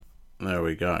There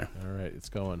we go. All right, it's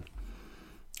going.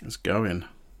 It's going.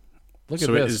 Look at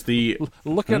so this. It is the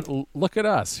look at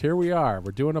us. Here we are.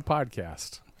 We're doing a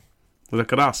podcast.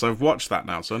 Look at us. I've watched that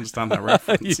now, so I understand that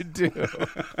reference. You do.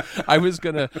 I was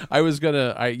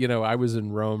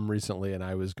in Rome recently, and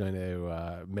I was going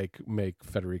to make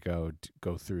Federico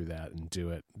go through that and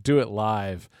do it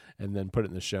live, and then put it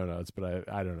in the show notes. But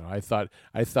I don't know. I thought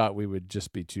it would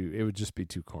just be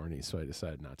too corny, so I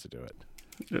decided not to do it.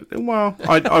 Well,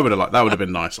 I would have liked that. Would have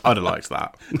been nice. I'd have liked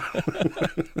that.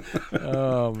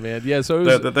 Oh man, yeah. So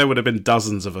there would have been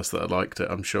dozens of us that had liked it,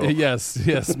 I'm sure.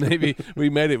 Yes. Maybe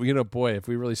we made it. Boy, if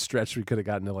we really stretched, we could have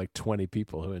gotten to like 20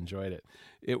 people who enjoyed it.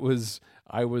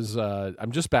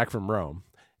 I'm just back from Rome,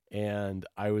 and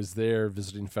I was there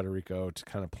visiting Federico to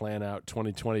kind of plan out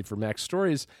 2020 for Mac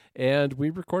Stories, and we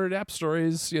recorded App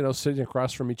Stories, sitting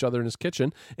across from each other in his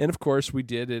kitchen. And of course, we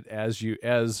did it as you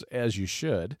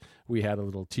should. We had a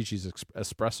little Ticci's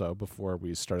espresso before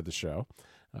we started the show.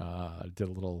 Did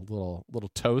a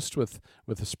little toast with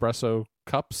espresso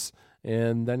cups,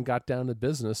 and then got down to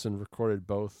business and recorded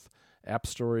both App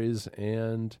Stories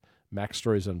and Mac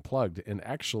Stories Unplugged. And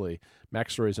actually, Mac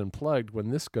Stories Unplugged, when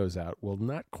this goes out, will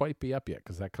not quite be up yet,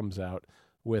 because that comes out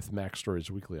with Mac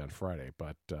Stories Weekly on Friday.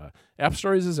 But App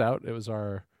Stories is out. It was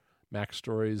our Mac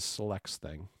Stories Selects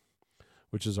thing,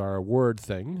 which is our award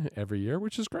thing every year,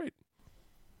 which is great.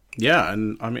 Yeah,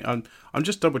 and I mean, I'm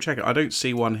just double checking. I don't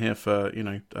see one here for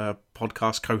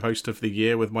podcast co-host of the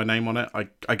year with my name on it.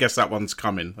 I guess that one's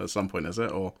coming at some point, is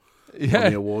it? Or on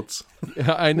the awards?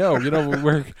 Yeah, I know.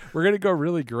 We're going to go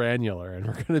really granular, and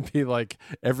we're going to be like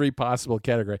every possible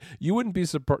category. You'd be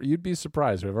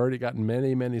surprised. We've already gotten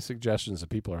many suggestions that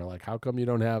people are like, "How come you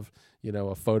don't have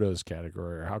a photos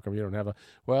category, or how come you don't have a?"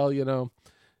 Well,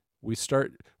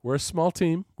 we're a small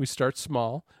team. We start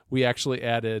small. We actually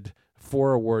added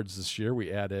 4 awards this year.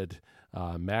 We added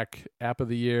Mac App of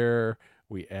the Year.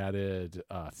 We added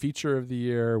Feature of the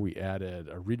Year. We added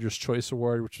a Reader's Choice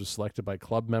Award, which was selected by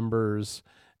club members.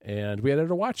 And we added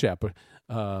a Watch App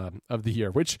of the Year,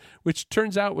 which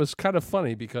turns out was kind of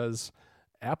funny, because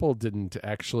Apple didn't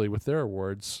actually, with their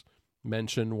awards,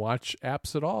 mention watch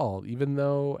apps at all, even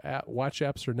though watch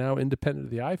apps are now independent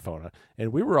of the iPhone.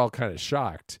 And we were all kind of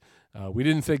shocked. We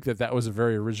didn't think that was a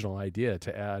very original idea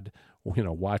to add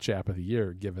Watch App of the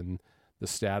Year, given the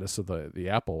status of the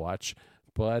Apple Watch.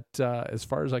 But as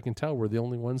far as I can tell, we're the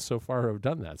only ones so far who have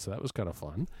done that. So that was kind of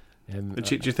fun. And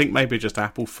do you think maybe just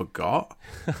Apple forgot?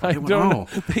 I don't know.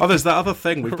 There's that other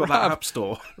thing. We've got that App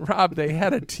Store. Rob, they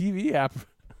had a TV app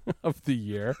of the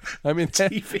year. I mean,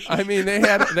 TV. They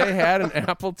had an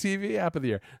Apple TV app of the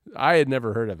year. I had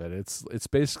never heard of it. It's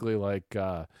basically like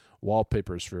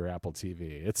wallpapers for your Apple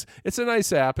TV. It's a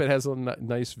nice app. It has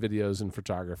nice videos and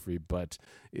photography, but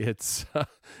it's to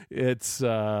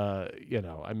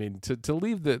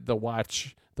leave the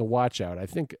watch out, I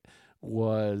think,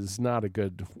 was not a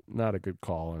good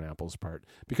call on Apple's part,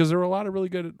 because there were a lot of really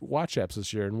good watch apps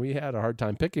this year, and we had a hard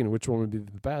time picking which one would be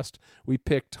the best. We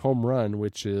picked Home Run,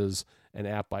 which is an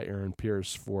app by Aaron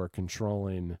Pierce for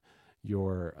controlling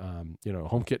your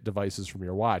HomeKit devices from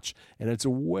your watch, and it's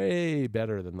way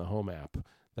better than the Home app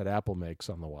that Apple makes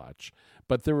on the watch.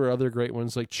 But there were other great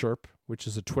ones like Chirp, which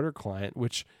is a Twitter client,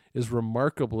 which is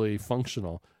remarkably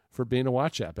functional for being a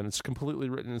watch app, and it's completely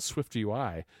written in Swift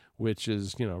UI, which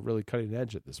is really cutting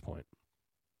edge at this point.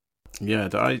 Yeah,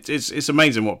 it's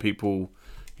amazing what people,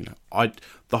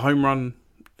 the Home Run,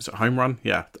 is it Home Run?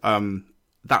 Yeah,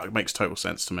 that makes total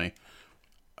sense to me.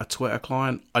 A Twitter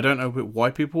client, I don't know why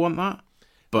people want that,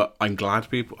 but I'm glad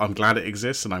it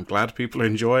exists, and I'm glad people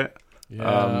enjoy it.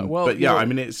 Yeah, I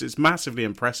mean, it's massively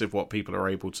impressive what people are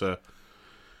able to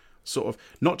sort of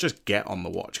not just get on the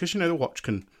watch, because the watch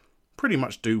can pretty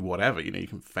much do whatever. You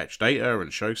can fetch data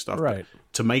and show stuff, right?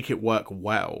 But to make it work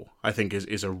well, I think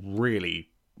is a really,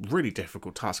 really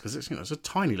difficult task, because it's a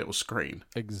tiny little screen.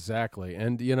 Exactly,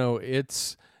 and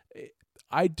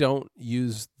I don't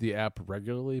use the app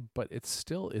regularly, but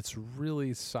it's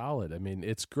really solid. I mean,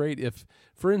 it's great if,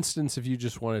 for instance, if you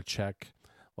just want to check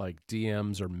like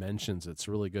DMs or mentions, it's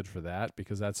really good for that,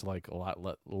 because that's like a lot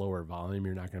lower volume.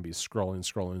 You're not going to be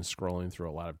scrolling through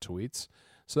a lot of tweets.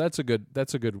 So that's a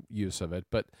good use of it.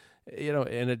 But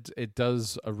and it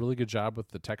does a really good job with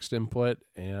the text input.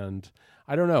 And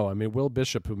I don't know. I mean, Will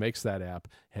Bishop, who makes that app,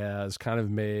 has kind of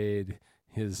made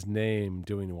his name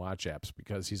doing watch apps,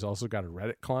 because he's also got a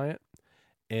Reddit client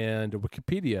and a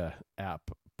Wikipedia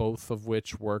app, both of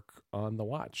which work on the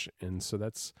watch. And so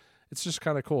it's just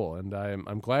kind of cool. And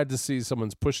I'm glad to see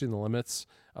someone's pushing the limits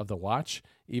of the watch,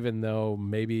 even though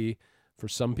maybe for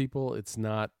some people it's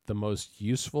not the most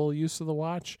useful use of the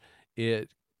watch.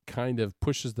 It kind of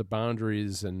pushes the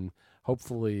boundaries and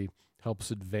hopefully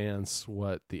helps advance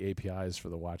what the APIs for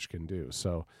the watch can do.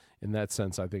 So in that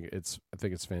sense, I think it's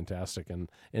fantastic.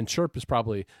 And Chirp is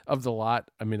probably, of the lot,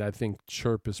 I mean, I think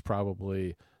Chirp is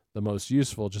probably the most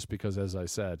useful, just because, as I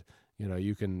said,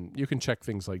 you can check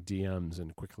things like DMs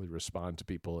and quickly respond to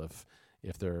people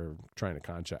if they're trying to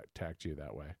contact you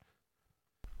that way.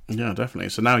 Yeah, definitely.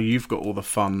 So now you've got all the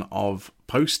fun of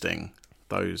posting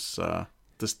those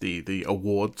just the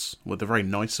awards, with the very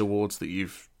nice awards that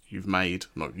you've made.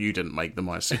 No, you didn't make them,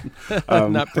 I assume.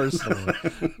 Not personally,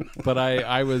 but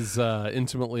I was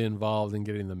intimately involved in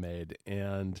getting them made.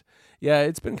 And yeah,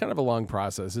 it's been kind of a long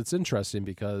process. It's interesting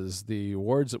because the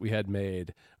awards that we had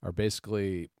made are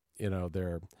basically,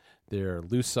 they're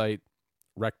lucite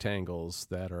rectangles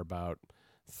that are about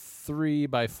 3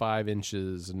 by 5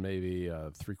 inches and maybe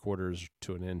 3/4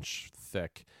 to an inch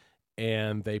thick,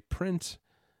 and they print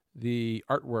the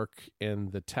artwork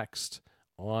and the text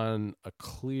on a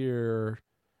clear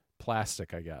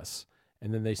plastic, I guess,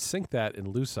 and then they sink that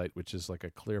in lucite, which is like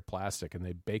a clear plastic, and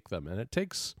they bake them, and it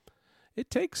takes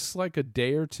like a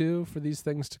day or two for these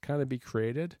things to kind of be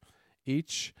created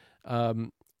each.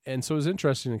 And so it was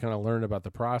interesting to kind of learn about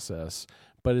the process,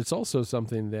 but it's also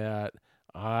something that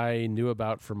I knew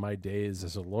about from my days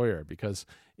as a lawyer, because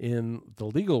in the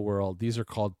legal world, these are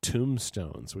called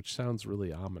tombstones, which sounds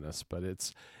really ominous, but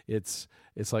it's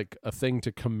like a thing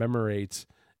to commemorate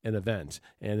an event.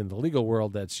 And in the legal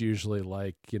world, that's usually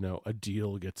like, a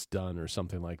deal gets done or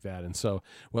something like that. And so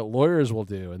what lawyers will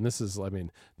do, and this is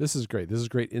great. This is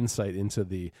great insight into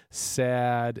the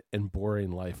sad and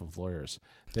boring life of lawyers.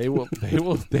 They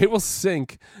will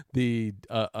sync the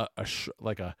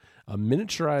like a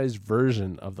miniaturized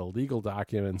version of the legal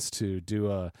documents to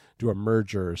do a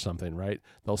merger or something, right?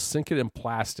 They'll sync it in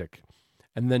plastic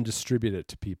and then distribute it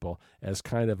to people as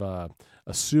kind of a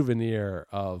souvenir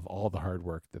of all the hard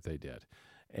work that they did.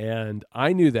 And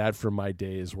I knew that from my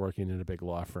days working in a big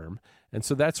law firm. And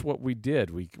so that's what we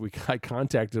did. I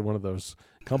contacted one of those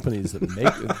companies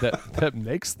that that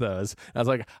makes those. I was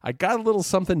like, I got a little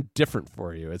something different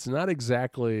for you. It's not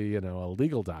exactly, a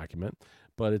legal document,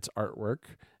 but it's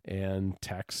artwork and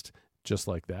text just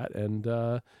like that. And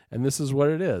this is what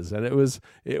it is. And it was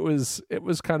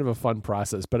kind of a fun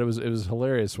process, but it was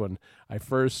hilarious when I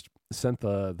first sent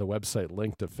the website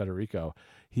link to Federico.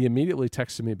 He immediately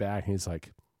texted me back and he's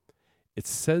like, "It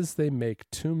says they make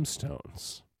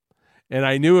tombstones." And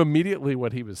I knew immediately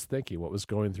what he was thinking, what was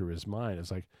going through his mind.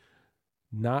 It's like,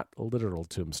 not literal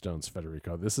tombstones,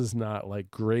 Federico. This is not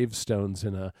like gravestones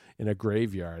in a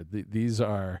graveyard. These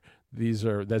are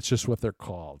that's just what they're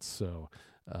called. So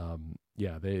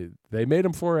yeah, they made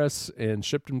them for us and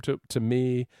shipped them to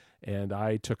me, and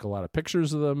I took a lot of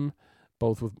pictures of them,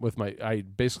 both with I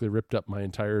basically ripped up my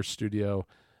entire studio,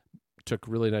 took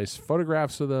really nice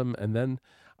photographs of them, and then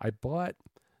I bought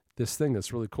this thing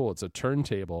that's really cool. It's a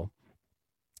turntable.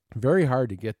 Very hard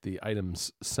to get the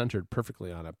items centered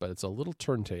perfectly on it, but it's a little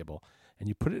turntable, and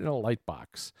you put it in a light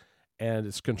box, and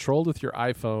it's controlled with your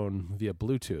iPhone via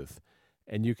Bluetooth,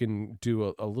 and you can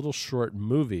do a little short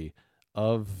movie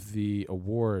of the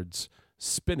awards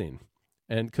spinning.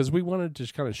 And because we wanted to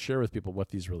just kind of share with people what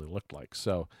these really looked like.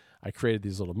 So I created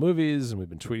these little movies, and we've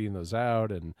been tweeting those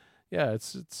out. And yeah,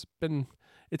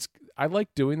 I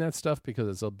like doing that stuff because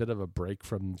it's a bit of a break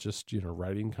from just,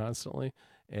 writing constantly.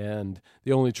 And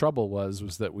the only trouble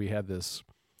was that we had this,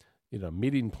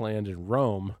 meeting planned in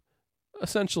Rome,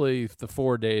 essentially the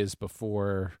 4 days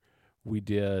before we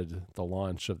did the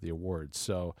launch of the awards.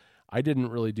 So I didn't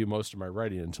really do most of my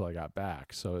writing until I got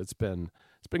back. So it's been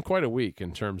quite a week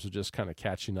in terms of just kind of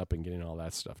catching up and getting all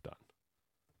that stuff done.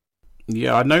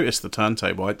 Yeah, I noticed the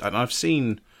turntable, and I've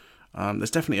seen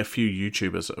there's definitely a few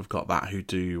YouTubers that have got that who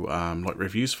do like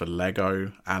reviews for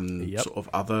Lego and sort of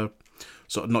other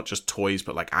sort of not just toys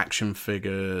but like action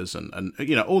figures and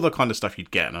all the kind of stuff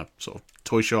you'd get in a sort of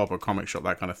toy shop or comic shop,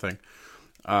 that kind of thing.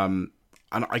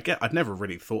 And I'd never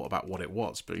really thought about what it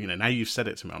was, but now you've said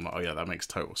it to me, I'm like, oh yeah, that makes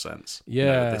total sense.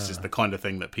 Yeah, this is the kind of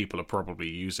thing that people are probably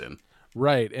using.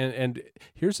 Right. And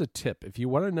here's a tip. If you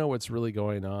want to know what's really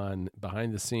going on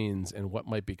behind the scenes and what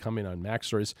might be coming on Mac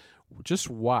Stories, just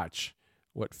watch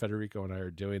what Federico and I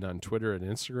are doing on Twitter and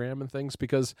Instagram and things,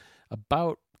 because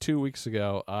about 2 weeks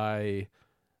ago, I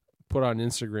put on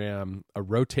Instagram a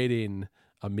rotating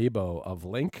amiibo of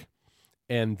Link,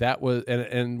 and that was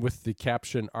and with the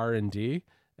caption R&D,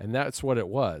 and that's what it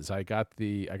was. I got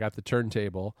the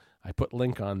turntable, I put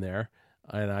Link on there,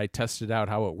 and I tested out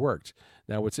how it worked.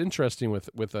 Now, what's interesting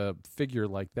with a figure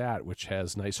like that, which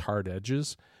has nice hard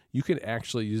edges, you can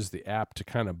actually use the app to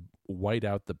kind of white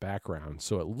out the background,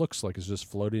 so it looks like it's just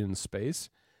floating in space.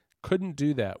 couldn't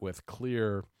do that with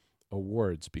clear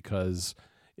awards because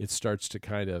it starts to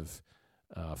kind of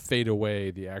fade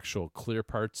away the actual clear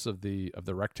parts of the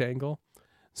rectangle.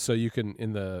 So you can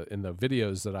in the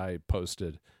videos that I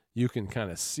posted, you can kind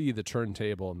of see the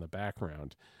turntable in the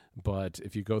background. But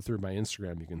if you go through my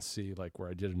Instagram, you can see like where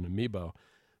I did an Amiibo,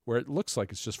 where it looks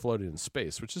like it's just floating in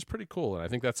space, which is pretty cool. And I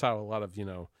think that's how a lot of,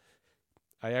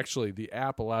 the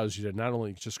app allows you to not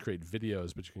only just create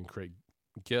videos, but you can create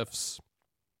GIFs,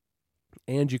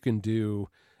 and you can do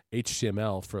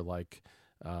HTML for like,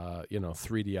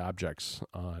 3D objects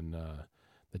on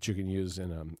that you can use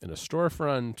in a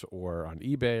storefront or on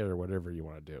eBay or whatever you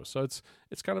want to do. So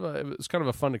it's kind of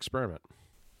a fun experiment.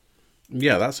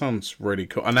 Yeah, that sounds really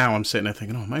cool. And now I'm sitting there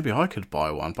thinking, maybe I could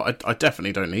buy one, but I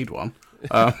definitely don't need one.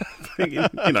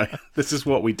 This is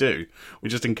what we do. We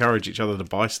just encourage each other to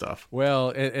buy stuff.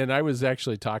 Well, and I was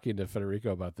actually talking to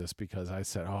Federico about this because I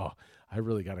said, I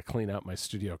really got to clean out my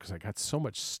studio because I got so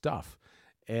much stuff.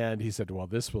 And he said, well,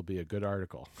 this will be a good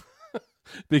article.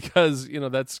 Because,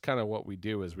 that's kind of what we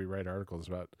do is we write articles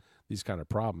about these kind of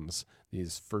problems,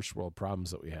 these first world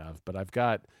problems that we have. But I've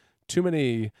got too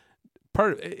many...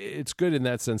 it's good in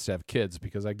that sense to have kids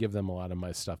because I give them a lot of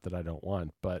my stuff that I don't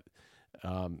want. But,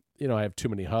 I have too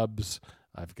many hubs.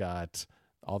 I've got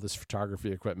all this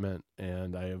photography equipment,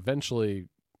 and I eventually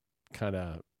kind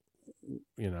of,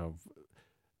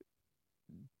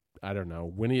 I don't know,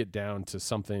 winnie it down to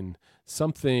something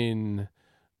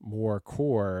more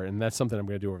core. And that's something I'm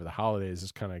going to do over the holidays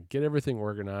is kind of get everything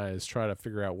organized, try to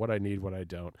figure out what I need, what I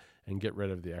don't, and get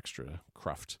rid of the extra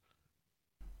cruft.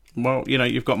 Well,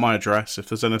 you've got my address. If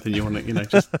there's anything you want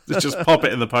to, just pop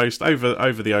it in the post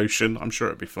over the ocean. I'm sure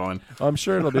it'll be fine. I'm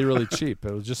sure it'll be really cheap.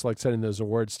 It was just like sending those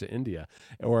awards to India,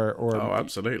 or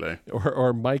absolutely,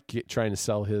 or Mike trying to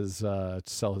sell his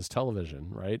television,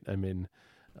 right? I mean,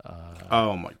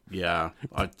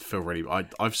 I feel really.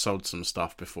 I've sold some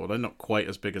stuff before. They're not quite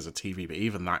as big as a TV, but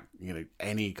even that,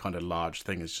 any kind of large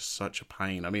thing is just such a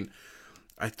pain. I mean,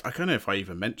 I don't know if I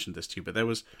even mentioned this to you, but there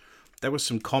was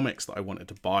some comics that I wanted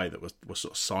to buy that were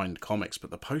sort of signed comics, but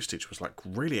the postage was like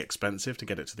really expensive to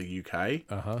get it to the UK.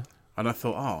 Uh-huh. And I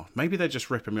thought, maybe they're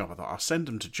just ripping me off. I thought, I'll send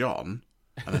them to John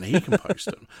and then he can post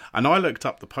them. And I looked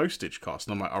up the postage cost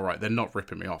and I'm like, all right, they're not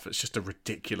ripping me off. It's just a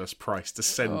ridiculous price to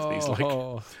send these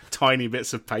like tiny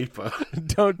bits of paper.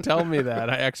 Don't tell me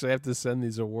that. I actually have to send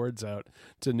these awards out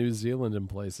to New Zealand and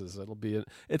places.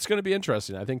 It's going to be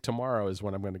interesting. I think tomorrow is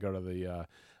when I'm going to go to the,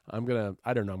 I'm going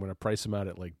to price them out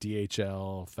at like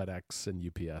DHL, FedEx, and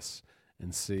UPS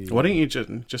and see. Why don't you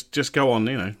just go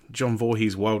on, John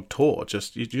Voorhees world tour?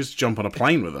 You just jump on a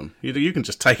plane with them. You can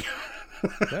just take.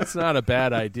 That's not a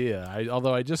bad idea.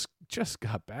 Although I just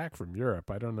got back from Europe.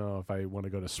 I don't know if I want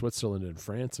to go to Switzerland and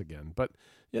France again. But,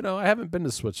 I haven't been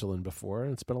to Switzerland before.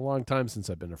 And it's been a long time since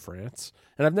I've been to France.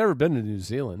 And I've never been to New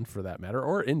Zealand, for that matter,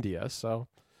 or India. So,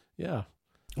 yeah.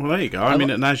 Well, there you go. I mean,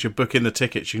 and as you're booking the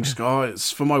tickets, you can just go,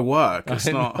 it's for my work. It's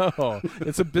not.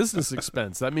 It's a business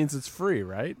expense. That means it's free,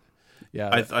 right?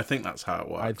 Yeah. I think that's how it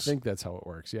works. I think that's how it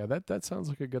works. Yeah, that sounds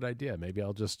like a good idea. Maybe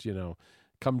I'll just,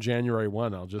 come January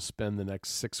 1, I'll just spend the next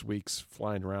 6 weeks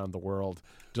flying around the world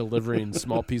delivering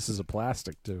small pieces of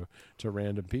plastic to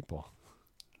random people.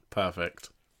 Perfect.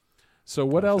 So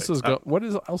what else is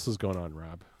going on,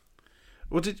 Rob?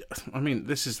 Well,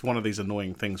 this is one of these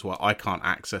annoying things where I can't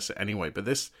access it anyway, but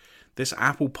this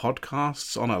Apple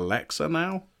Podcasts on Alexa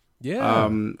now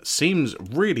seems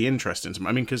really interesting to me.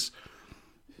 I mean, because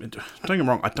don't get me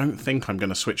wrong, I don't think I'm going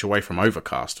to switch away from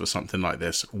Overcast for something like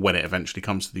this when it eventually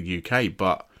comes to the UK.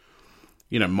 But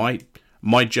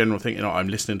my general thing, I'm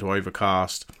listening to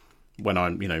Overcast when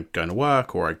I'm going to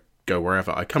work or I go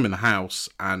wherever. I come in the house,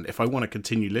 and if I want to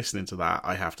continue listening to that,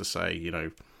 I have to say,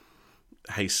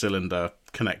 hey Cylinder,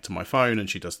 connect to my phone, and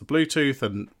she does the Bluetooth,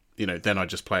 and then I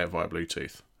just play it via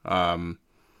Bluetooth.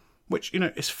 Which,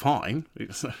 is fine.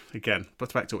 Again,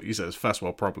 but back to what you said, it's a first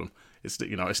world problem. It's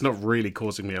that, it's not really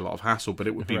causing me a lot of hassle, but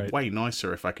it would be way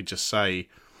nicer if I could just say,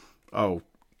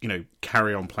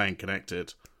 carry on playing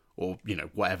connected, or,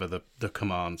 whatever the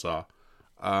commands are.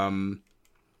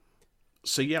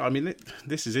 So yeah, I mean,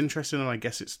 this is interesting, and I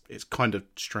guess it's kind of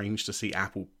strange to see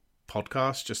Apple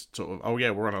Podcasts just sort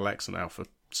of, we're on Alexa now for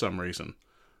some reason.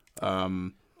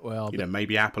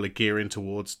 Maybe Apple are gearing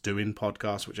towards doing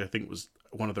podcasts, which I think was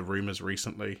one of the rumors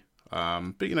recently.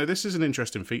 But this is an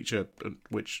interesting feature,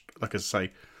 which, like I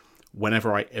say,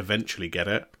 whenever I eventually get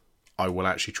it, I will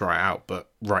actually try it out. But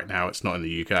right now, it's not in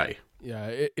the UK. Yeah,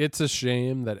 it's a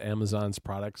shame that Amazon's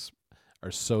products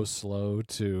are so slow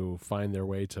to find their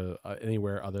way to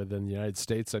anywhere other than the United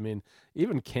States. I mean,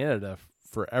 even Canada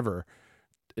forever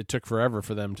it took forever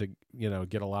for them to,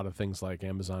 get a lot of things like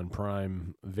Amazon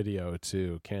Prime Video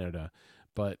to Canada.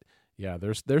 But yeah,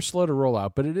 they're slow to roll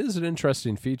out, but it is an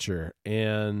interesting feature.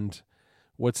 And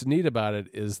what's neat about it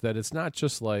is that it's not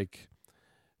just like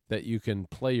that you can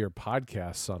play your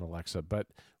podcasts on Alexa, but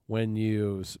when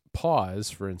you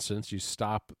pause, for instance, you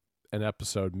stop an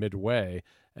episode midway,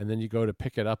 and then you go to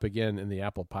pick it up again in the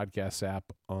Apple Podcasts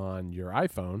app on your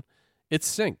iPhone,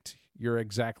 it's synced. You're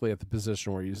exactly at the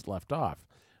position where you left off,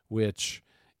 which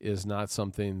is not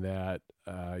something that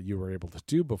you were able to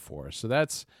do before. So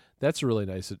that's a really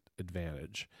nice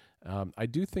advantage. I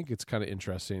do think it's kind of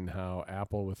interesting how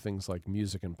Apple, with things like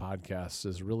music and podcasts,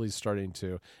 is really starting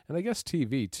to, and I guess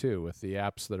TV too, with the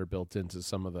apps that are built into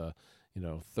some of the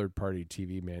third-party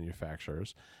TV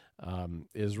manufacturers,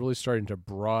 is really starting to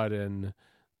broaden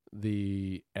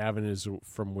the avenues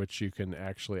from which you can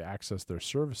actually access their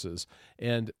services.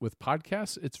 And with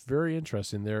podcasts, it's very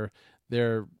interesting.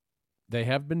 They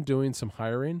have been doing some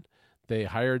hiring. They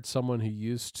hired someone who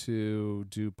used to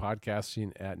do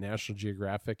podcasting at National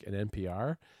Geographic and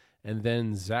NPR, and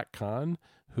then Zach Kahn,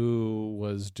 who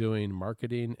was doing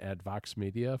marketing at Vox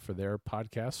Media for their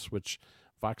podcasts, which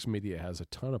Vox Media has a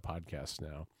ton of podcasts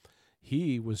now.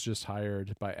 He was just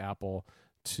hired by Apple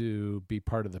to be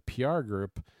part of the PR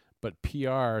group, but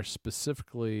PR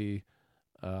specifically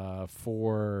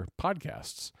for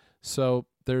podcasts. So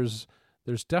there's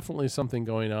definitely something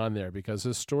going on there, because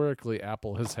historically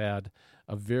Apple has had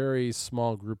a very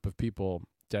small group of people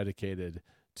dedicated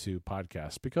to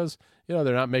podcasts, because they're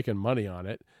not making money on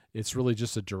it. It's really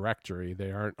just a directory.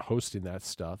 They aren't hosting that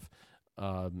stuff.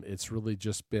 It's really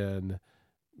just been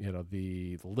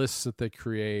the lists that they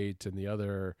create and the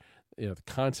other the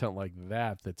content like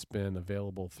that's been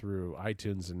available through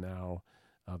iTunes and now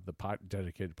the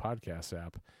dedicated podcast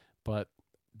app. But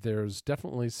there's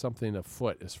definitely something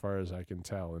afoot, as far as I can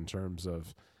tell, in terms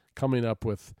of coming up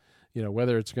with,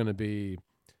 whether it's going to be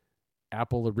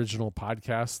Apple original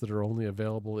podcasts that are only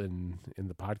available in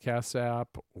the podcast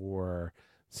app, or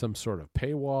some sort of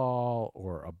paywall,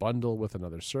 or a bundle with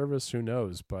another service. Who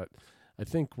knows? But I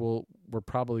think we're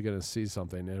probably going to see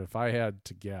something. And if I had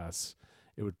to guess,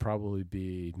 it would probably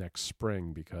be next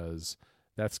spring, because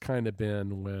that's kind of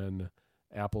been when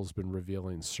Apple's been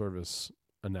revealing service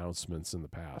announcements in the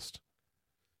past.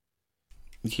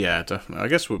 Yeah, definitely. I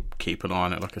guess we'll keep an eye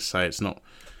on it. Like I say, it's not.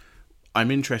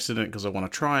 I'm interested in it because I want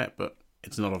to try it, but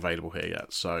it's not available here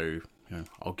yet. So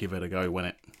I'll give it a go when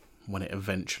it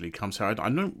eventually comes here. I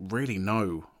don't really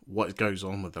know what goes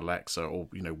on with Alexa, or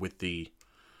with the.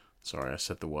 Sorry, I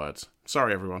said the words.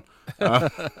 Sorry, everyone.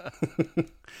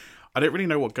 I don't really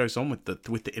know what goes on with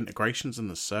the integrations and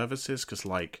the services, because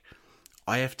like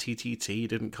IFTTT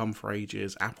didn't come for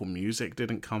ages, Apple Music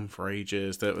didn't come for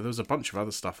ages. There was a bunch of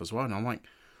other stuff as well, and I'm like,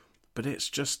 but it's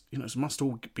just it must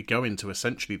all be going to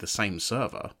essentially the same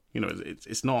server.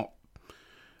 It's not.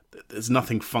 There's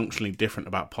nothing functionally different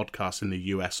about podcasts in the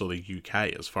US or the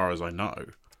UK, as far as I know.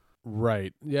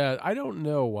 Right. Yeah. I don't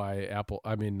know why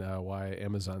why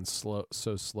Amazon's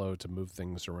so slow to move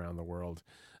things around the world,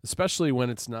 especially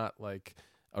when it's not like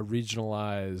a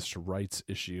regionalized rights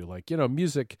issue. Like,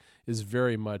 music is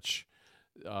very much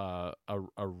a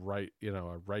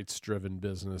rights-driven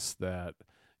business that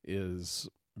is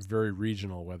very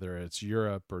regional, whether it's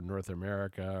Europe or North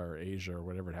America or Asia or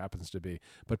whatever it happens to be.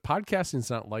 But podcasting's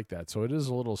not like that, so it is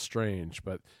a little strange.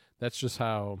 But that's just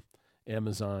how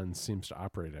Amazon seems to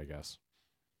operate, I guess.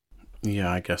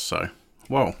 Yeah, I guess so.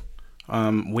 Well,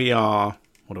 we are,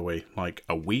 what are we, like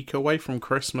a week away from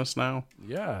Christmas now?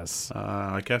 Yes.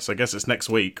 I guess it's next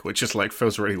week, which just like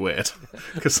feels really weird,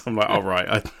 because I'm like, all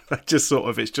right, it's just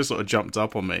sort of jumped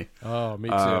up on me. Oh, me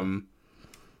too.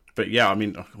 But yeah,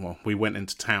 we went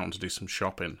into town to do some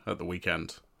shopping at the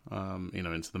weekend,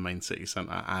 into the main city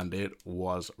centre, and it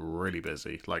was really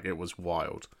busy. Like, it was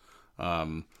wild.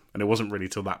 And it wasn't really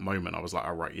till that moment I was like,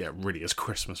 all right, yeah, it really is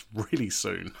Christmas really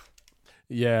soon.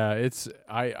 Yeah,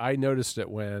 I noticed it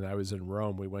when I was in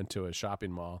Rome. We went to a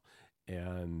shopping mall,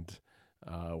 and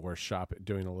we're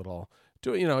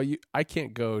I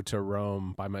can't go to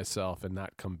Rome by myself and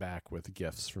not come back with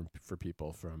gifts for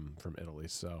people from Italy.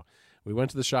 So we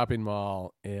went to the shopping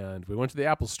mall, and we went to the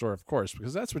Apple store, of course,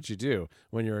 because that's what you do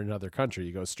when you're in another country.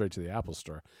 You go straight to the Apple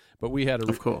store. But we had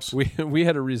of course we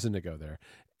had a reason to go there.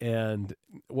 And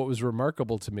what was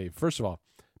remarkable to me, first of all,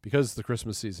 because it's the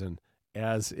Christmas season,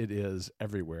 as it is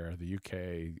everywhere, the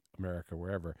UK, America,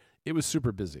 wherever, it was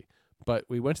super busy. But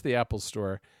we went to the Apple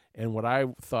store, and what I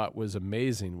thought was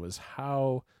amazing was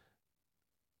how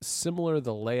similar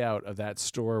the layout of that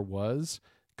store was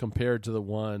compared to the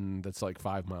one that's like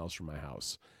 5 miles from my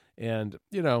house. And,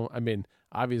 I mean,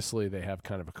 obviously they have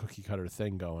kind of a cookie cutter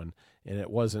thing going, and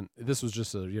this was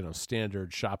just a,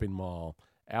 standard shopping mall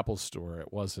Apple store.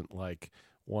 It wasn't like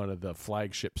one of the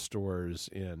flagship stores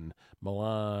in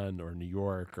Milan or New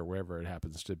York or wherever it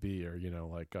happens to be, or,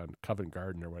 like on Covent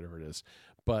Garden or whatever it is.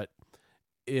 But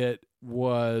it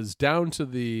was down to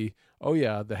the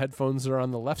headphones are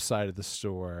on the left side of the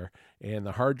store and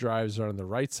the hard drives are on the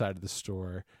right side of the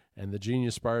store and the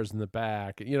Genius bars in the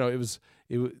back. It was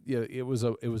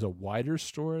a wider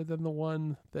store than the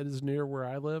one that is near where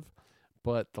I live,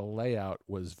 but the layout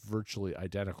was virtually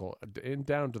identical, and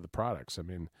down to the products. I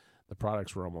mean, the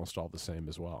products were almost all the same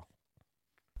as well.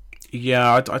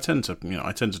 Yeah, I tend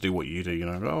to do what you do.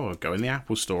 Go in the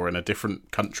Apple store in a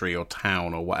different country or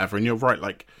town or whatever. And you're right,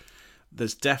 like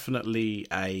there's definitely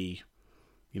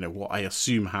what I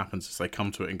assume happens is they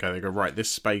come to it and they go, right, this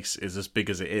space is as big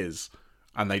as it is,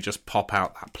 and they just pop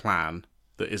out that plan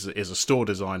that is a store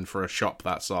design for a shop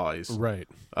that size, right?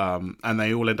 And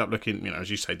they all end up looking,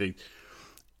 as you say,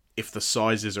 if the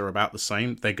sizes are about the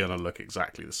same, they're gonna look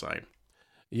exactly the same.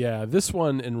 Yeah, this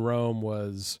one in Rome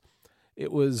was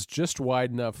just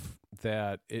wide enough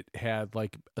that it had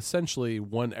like essentially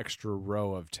one extra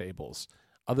row of tables.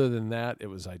 Other than that, it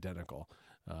was identical.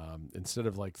 Instead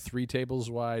of like 3 tables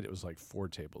wide, it was like 4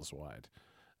 tables wide.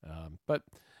 But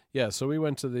yeah, so we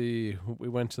went to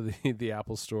the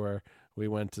Apple store. We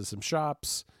went to some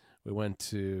shops. We went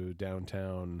to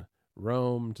downtown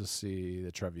Rome to see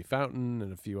the Trevi Fountain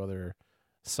and a few other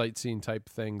sightseeing type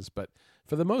things. But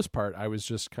for the most part, I was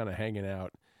just kind of hanging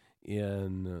out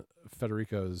in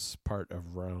Federico's part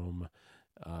of Rome,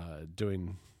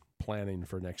 doing planning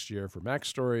for next year for Mac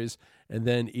Stories, and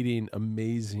then eating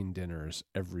amazing dinners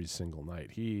every single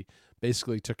night. He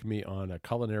basically took me on a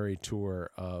culinary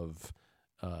tour of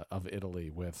Italy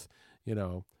with,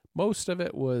 most of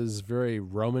it was very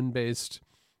Roman based,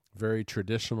 very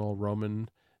traditional Roman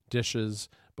dishes,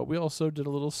 but we also did a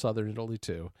little Southern Italy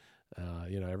too.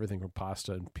 Everything from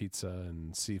pasta and pizza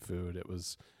and seafood. It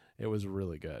was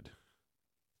really good.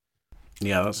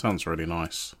 Yeah, that sounds really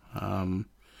nice.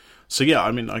 So yeah,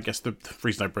 I mean, I guess the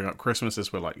reason I bring up Christmas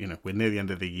is we're near the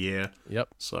end of the year. Yep.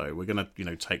 So we're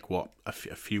gonna take a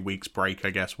few weeks break.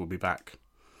 I guess we'll be back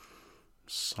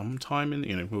sometime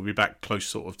we'll be back close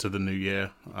sort of to the new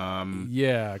year.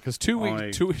 Yeah, because 2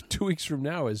 weeks from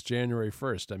now is January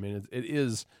 1st. I mean, it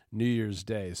is New Year's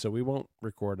Day, so we won't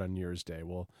record on New Year's Day.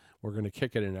 We're going to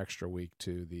kick it an extra week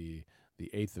to the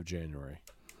 8th of January.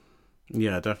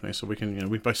 Yeah, definitely. So we can,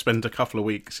 we both spend a couple of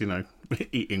weeks,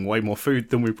 eating way more food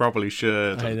than we probably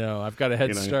should. I know. I've got a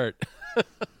head start.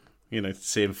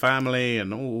 Seeing family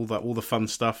and all the fun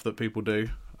stuff that people do.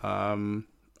 And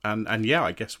yeah,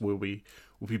 I guess we'll be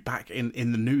back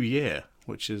in the new year,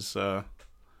 which is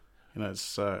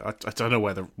it's I don't know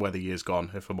where the year's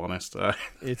gone, if I'm honest. Oh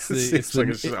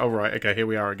right, okay, here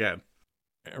we are again.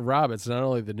 Rob, it's not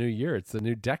only the new year, it's the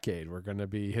new decade. We're going to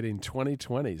be hitting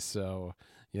 2020, so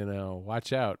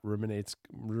watch out. Ruminate's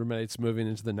moving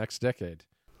into the next decade.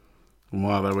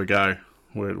 Well, there we go.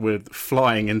 We're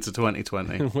flying into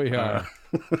 2020. We are.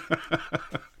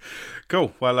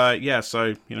 Cool. Well, yeah.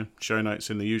 So show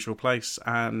notes in the usual place,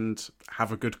 and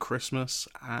have a good Christmas.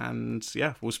 And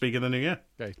yeah, we'll speak in the new year.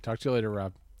 Okay. Talk to you later,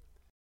 Rob.